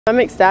I'm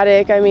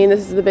ecstatic. I mean, this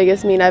is the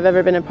biggest meet I've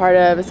ever been a part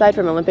of, aside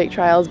from Olympic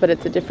trials, but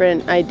it's a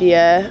different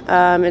idea.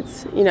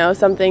 It's,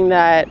 something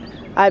that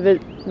I've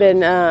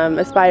been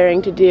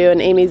aspiring to do, and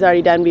Amy's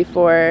already done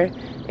before,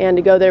 and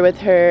to go there with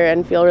her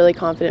and feel really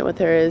confident with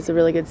her is a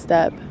really good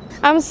step.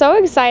 I'm so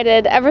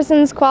excited. Ever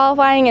since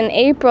qualifying in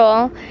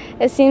April,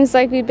 it seems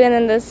like we've been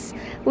in this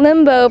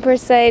limbo per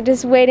se,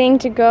 just waiting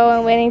to go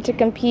and waiting to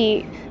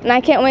compete. And I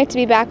can't wait to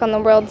be back on the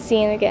world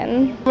scene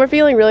again. We're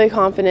feeling really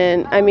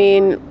confident. I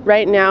mean,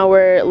 right now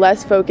we're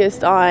less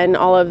focused on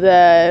all of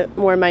the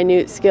more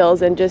minute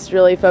skills and just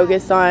really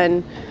focused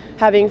on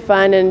having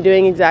fun and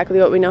doing exactly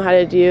what we know how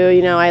to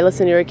do. I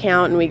listen to her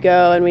count and we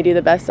go and we do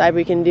the best side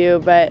we can do.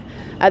 But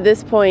at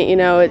this point,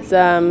 it's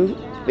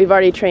we've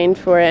already trained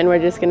for it and we're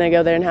just going to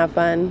go there and have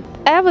fun.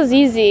 That was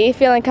easy,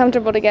 feeling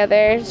comfortable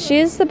together.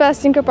 She's the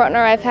best synchro partner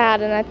I've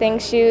had, and I think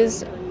she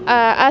was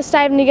us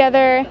diving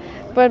together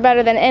but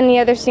better than any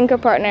other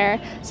synchro partner.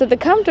 So the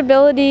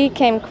comfortability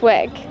came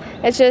quick.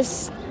 It's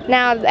just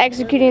now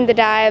executing the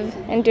dive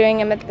and doing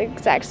them at the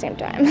exact same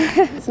time.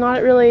 It's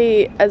not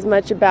really as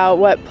much about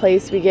what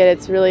place we get,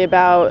 it's really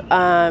about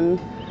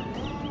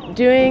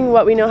doing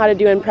what we know how to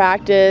do in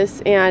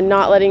practice and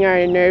not letting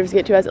our nerves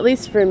get to us, at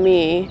least for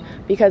me,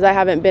 because I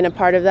haven't been a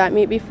part of that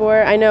meet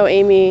before. I know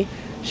Amy,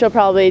 she'll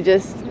probably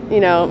just,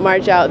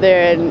 march out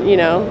there and,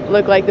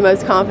 look like the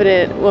most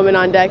confident woman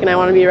on deck, and I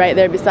want to be right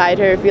there beside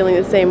her feeling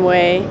the same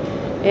way,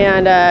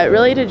 and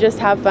really to just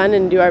have fun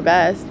and do our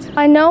best.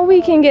 I know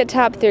we can get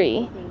top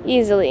 3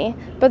 easily,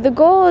 but the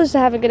goal is to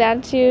have a good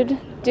attitude,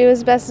 do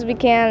as best as we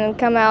can, and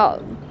come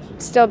out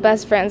still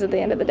best friends at the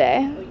end of the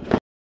day.